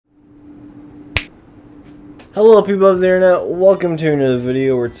Hello people of the internet, welcome to another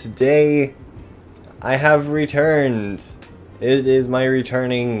video where today I have returned. It is my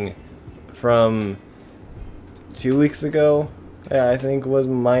returning from 2 weeks ago. Yeah, I think was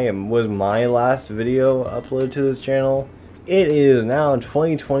my last video uploaded to this channel. It is now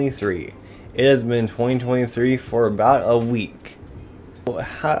 2023. It has been 2023 for about a week.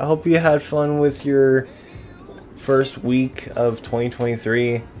 I hope you had fun with your first week of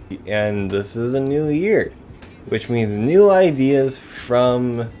 2023, and this is a new year, which means new ideas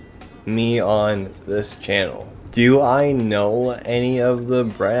from me on this channel. Do I know any of the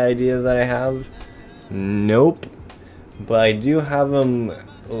bright ideas that I have? Nope. But I do have them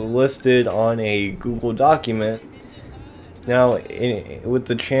listed on a Google document. Now, with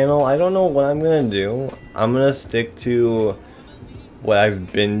the channel, I don't know what I'm gonna do. I'm gonna stick to what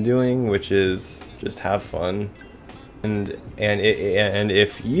I've been doing, which is just have fun. And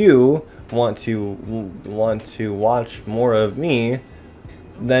if you want to watch more of me,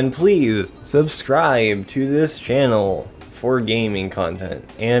 then please subscribe to this channel for gaming content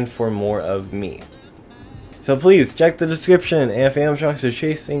and for more of me. So please check the description, and if Amshox are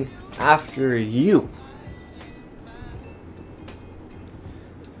chasing after you,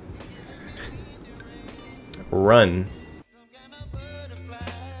 run.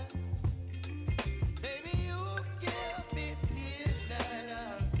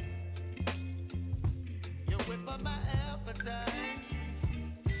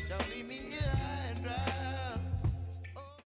 Don't leave me